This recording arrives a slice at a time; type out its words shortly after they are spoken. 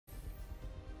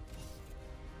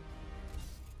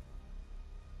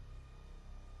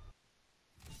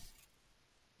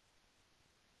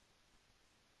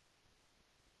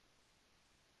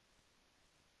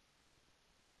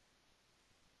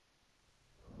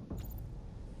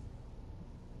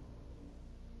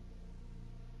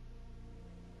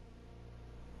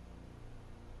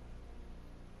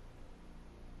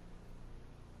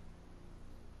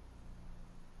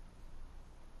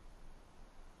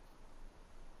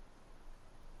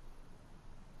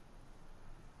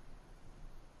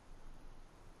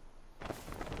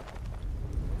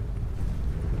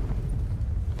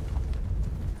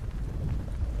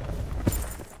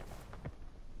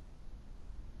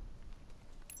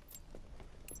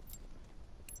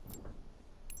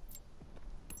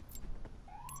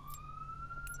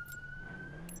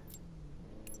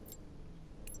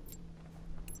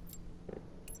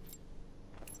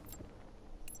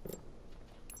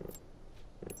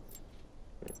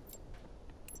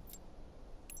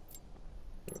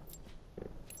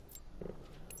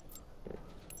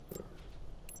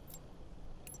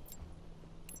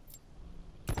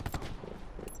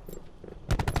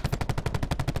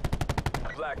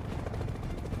flag.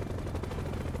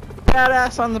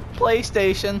 Badass on the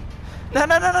PlayStation. No,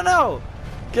 no, no, no, no!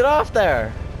 Get off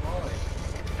there!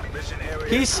 Mission area.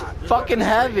 He's fucking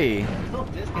heavy.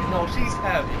 No, she's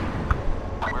heavy.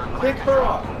 Pick her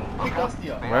up. Pick Dusty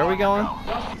up. Where are we going?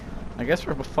 I guess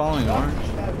we're following Orange.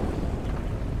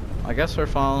 I guess we're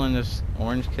following this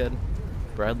orange kid,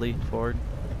 Bradley Ford.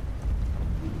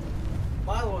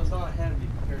 Milo is not heavy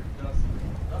compared to Dusty.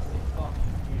 Dusty fucking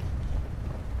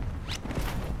huge.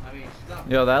 I mean, she's not.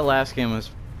 Yo, that last game was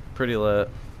pretty lit.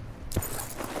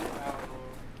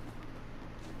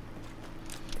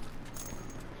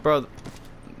 Bro,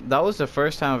 that was the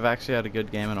first time I've actually had a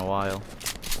good game in a while.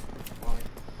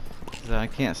 I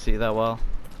can't see that well.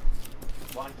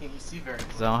 Why can't you see very well?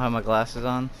 Cause I don't have my glasses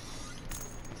on.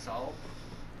 So?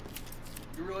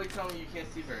 You're really telling me you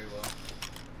can't see very well?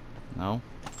 No.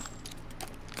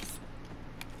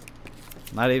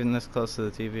 Not even this close to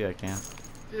the TV, I can't.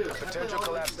 Dude, Potential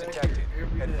collapse detected.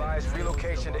 Advise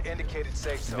relocation to indicated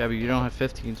safe zone. Yeah, but you don't have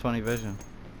 15-20 vision.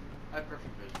 I have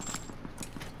perfect vision.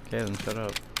 Okay, then shut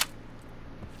up.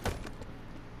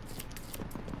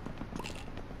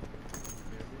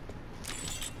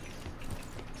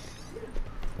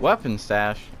 Weapon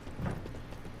stash.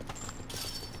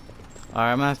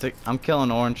 Alright, I'm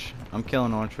killing Orange. I'm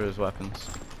killing Orange for his weapons.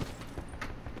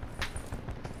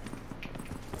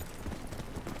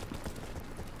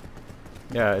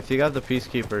 Yeah, if you got the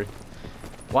Peacekeeper,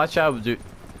 watch out, dude.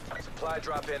 Supply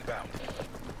drop inbound.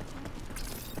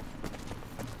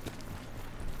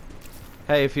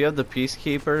 Hey, if you have the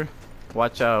Peacekeeper,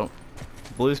 watch out.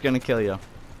 Blue's gonna kill you.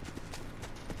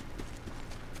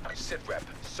 Sit rep.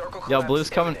 Circle Yo, collapse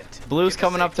Blue's imminent.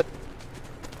 coming up to.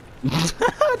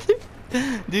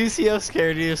 Do you see how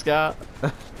scared he just got?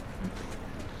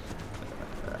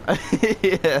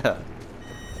 Yeah.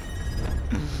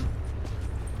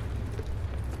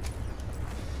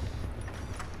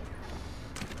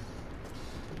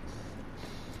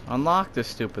 Unlock this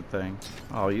stupid thing.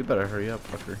 Oh, you better hurry up,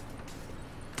 fucker.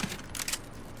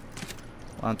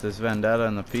 Want this Vendetta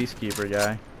and the Peacekeeper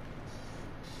guy.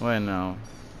 Wait, no.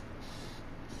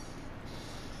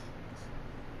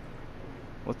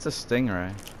 What's a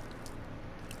Stingray?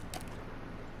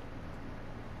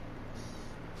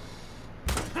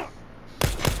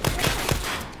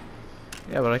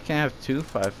 Yeah, but I can't have two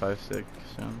 5.56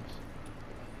 sounds.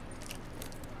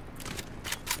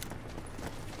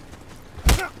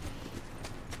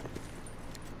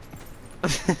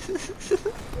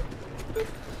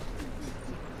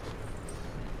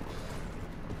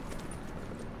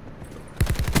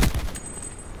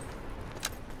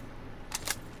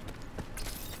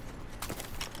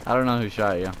 I don't know who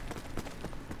shot you.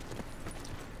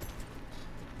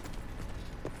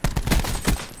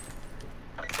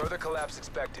 Further collapse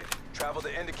expected. Travel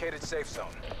to indicated safe zone.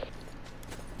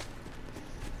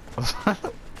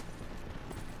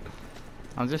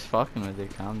 I'm just fucking with you.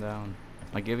 Calm down.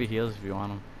 I'll give you heals if you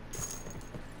want them.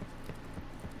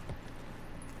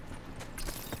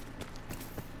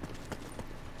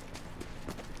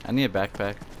 I need a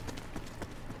backpack.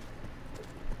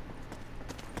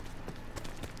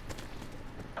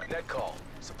 Net call.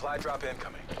 Supply drop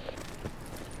incoming.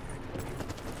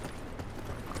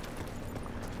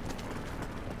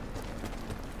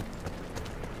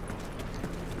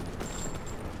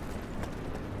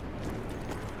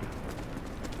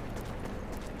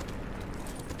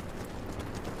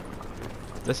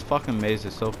 This fucking maze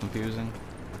is so confusing.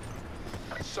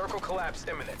 Circle collapse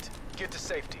imminent. Get to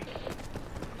safety.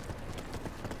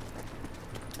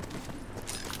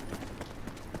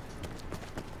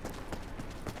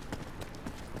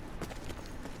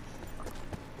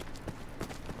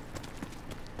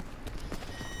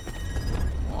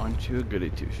 Aren't you a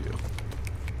goody two-shoe?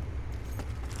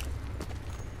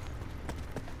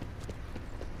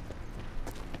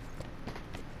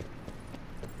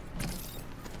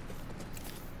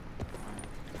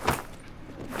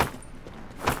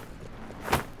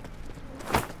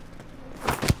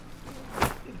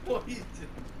 What are you doing?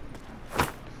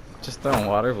 Just throwing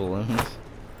water balloons.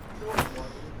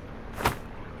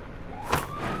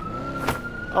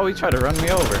 Oh, he tried to run me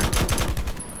over.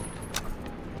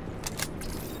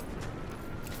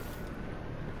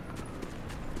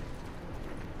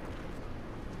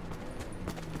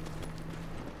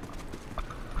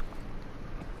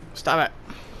 Stop it.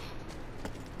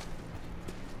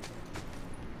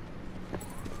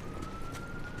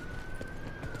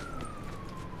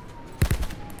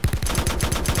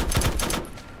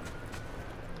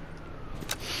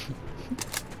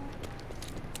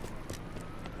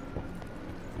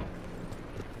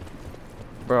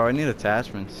 Bro, I need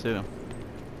attachments too.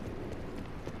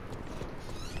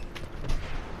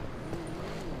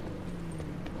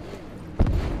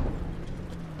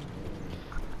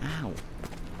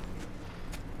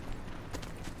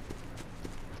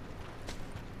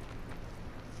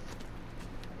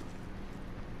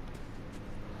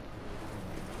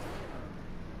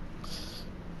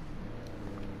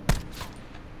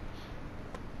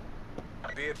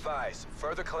 Be advised,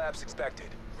 further collapse expected.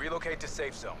 Relocate to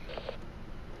safe zone.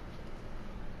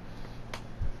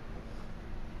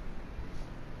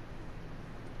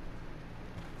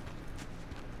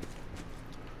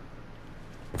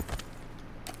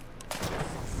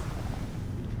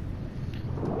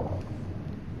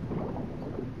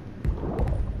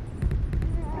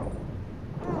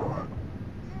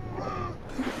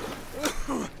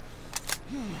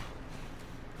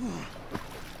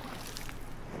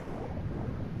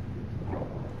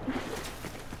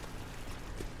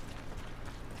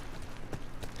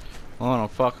 I wanna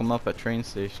fuck him up at train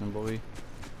station, boy.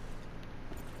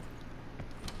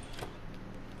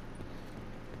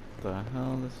 The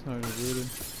hell, this is already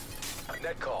looted.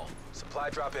 Net call.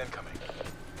 Supply drop incoming.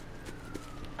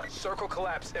 Circle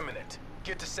collapse imminent.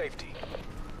 Get to safety.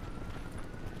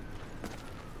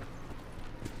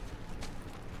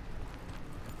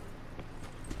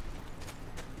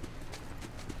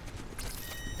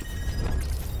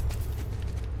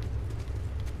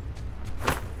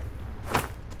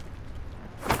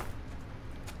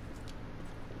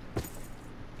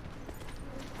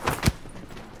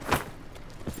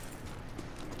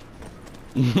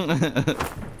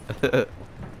 I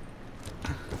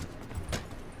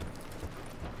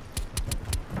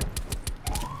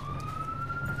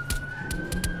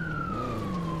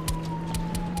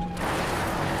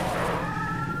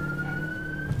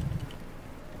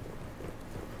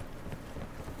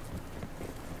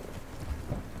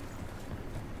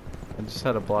just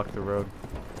had to block the road.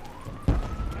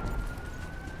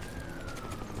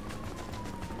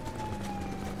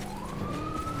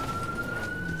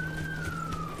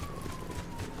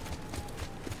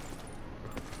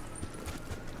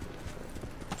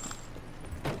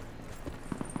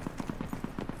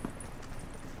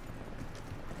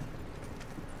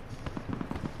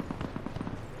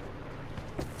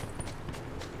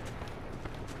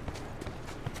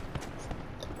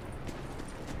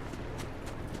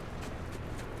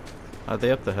 Are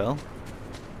they up the hill?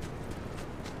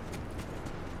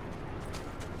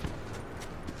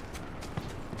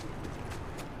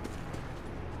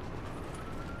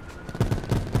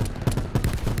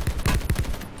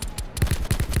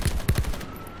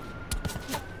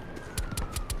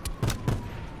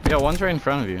 Yeah, one's right in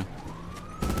front of you.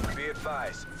 Be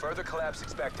advised, further collapse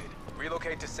expected.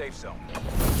 Relocate to safe zone.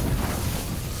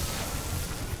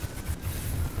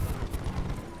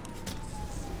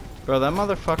 Bro, that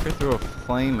motherfucker threw a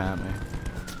flame at me.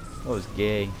 That was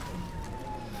gay.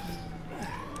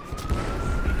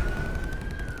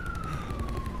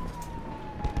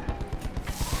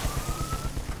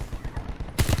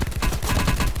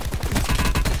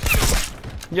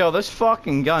 Yo, this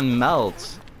fucking gun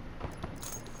melts.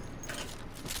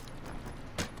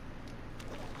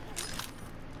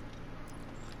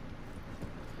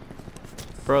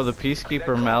 Bro, the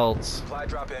Peacekeeper melts. Supply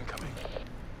drop incoming.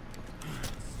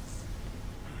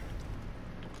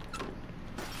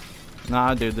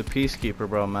 Nah, dude, the Peacekeeper,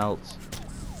 bro, melts.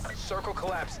 Circle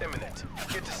collapse imminent.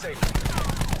 Get to safety.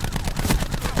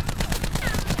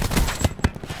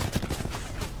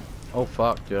 Oh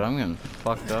fuck, dude, I'm getting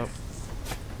fucked up.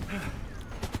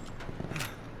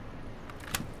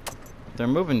 They're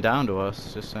moving down to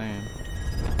us, just saying.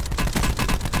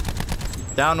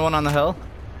 Down one on the hill.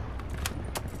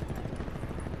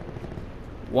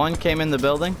 One came in the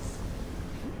building.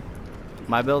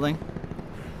 My building.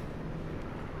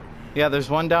 Yeah, there's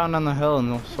one down on the hill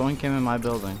and someone came in my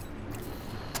building.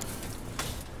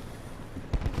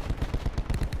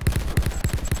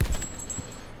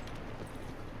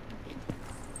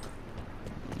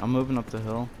 I'm moving up the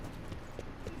hill.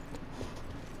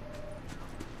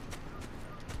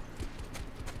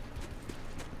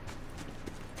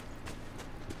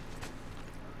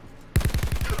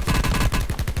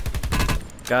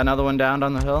 Got another one down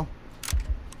on the hill.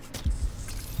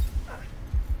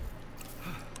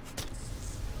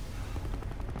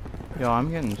 Yo,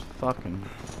 I'm getting fucking...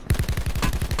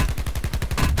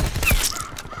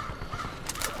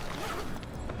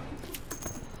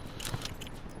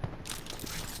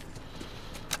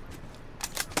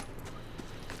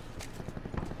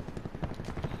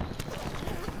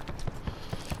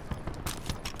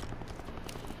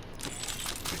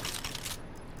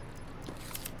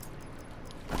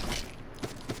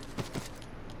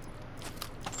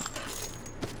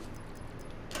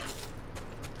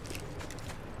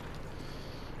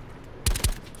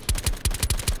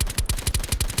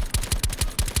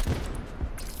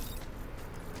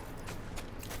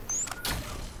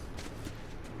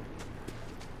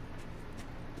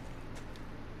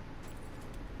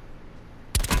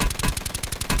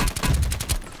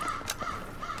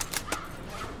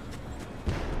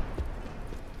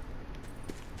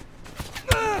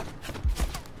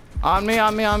 On me,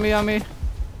 on me, on me, on me.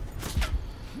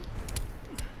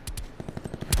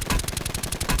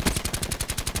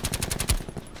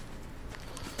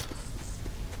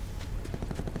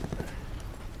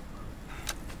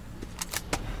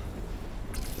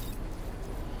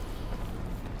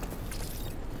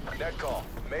 Net call.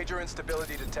 Major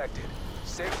instability detected.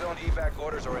 Safe zone evac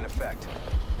orders are in effect.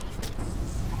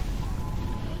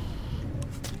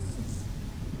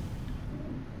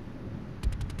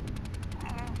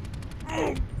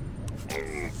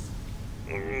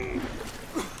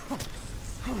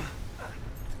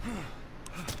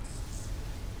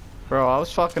 Bro, I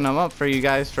was fucking him up for you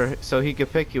guys so he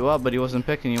could pick you up, but he wasn't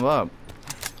picking you up.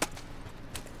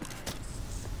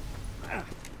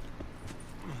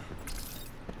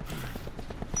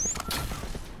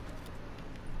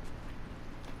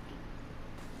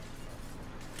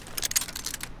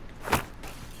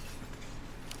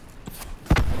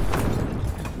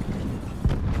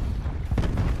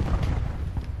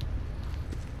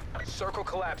 Circle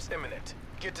collapse imminent.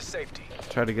 Get to safety.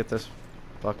 Try to get this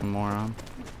fucking moron.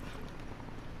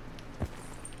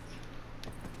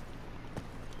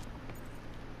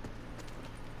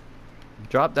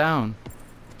 Drop down.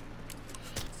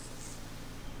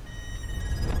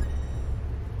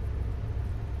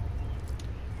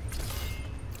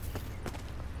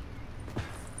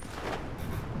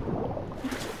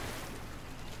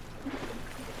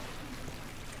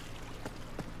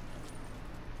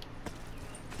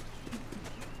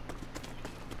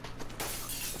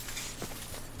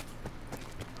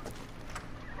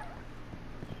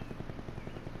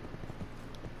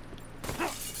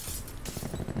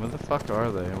 Where the fuck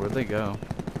are they? Where'd they go?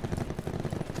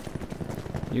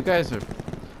 You guys are...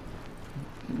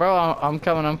 Bro, I'm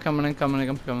coming, I'm coming, I'm coming,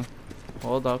 I'm coming.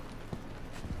 Hold up.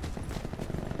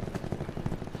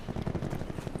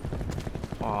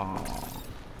 Aww.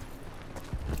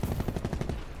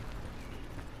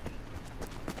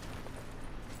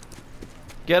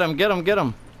 Get him, get him, get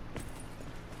him!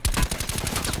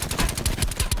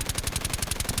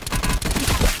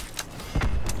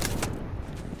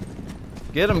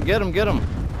 Get him, get him, get him!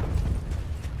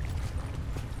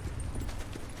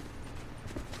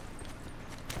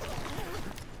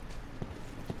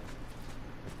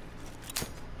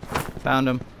 Found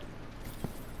him.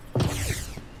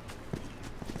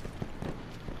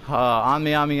 On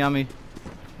me, on me, on me.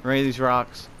 Ray these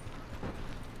rocks.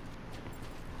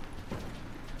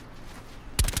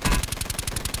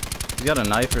 He's got a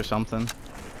knife or something.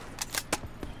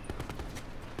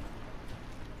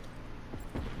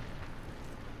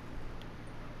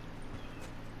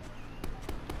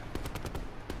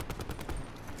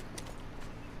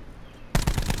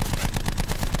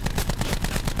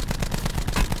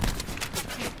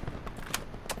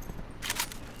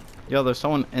 Yo, there's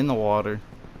someone in the water.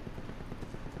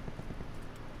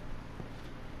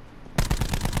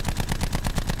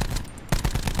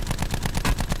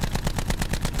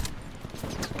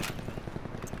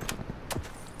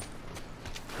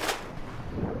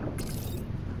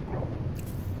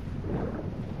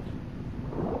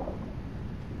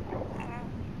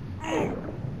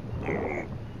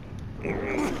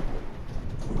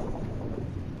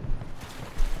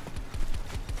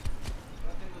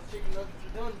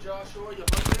 Joshua, you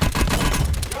hungry?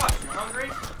 Josh, you hungry?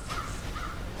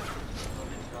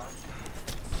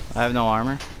 I have no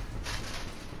armor.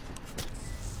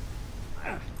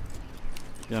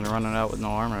 Gonna run it out with no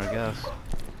armor, I guess.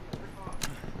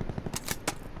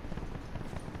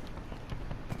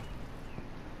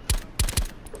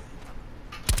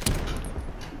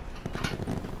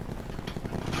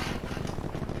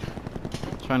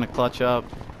 Trying to clutch up.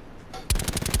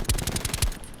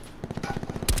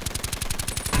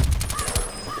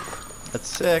 That's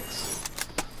 6.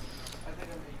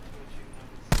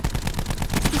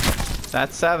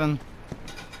 That's 7.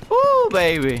 Woo,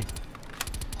 baby.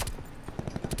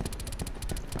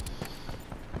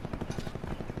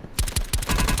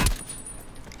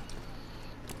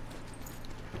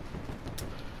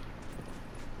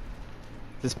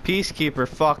 This peacekeeper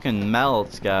fucking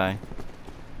melts, guy.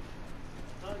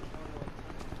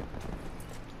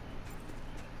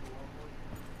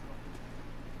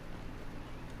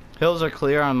 Hills are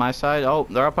clear on my side. Oh,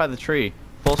 they're up by the tree.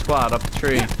 Full squad up the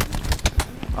tree.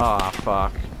 Aw,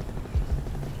 fuck.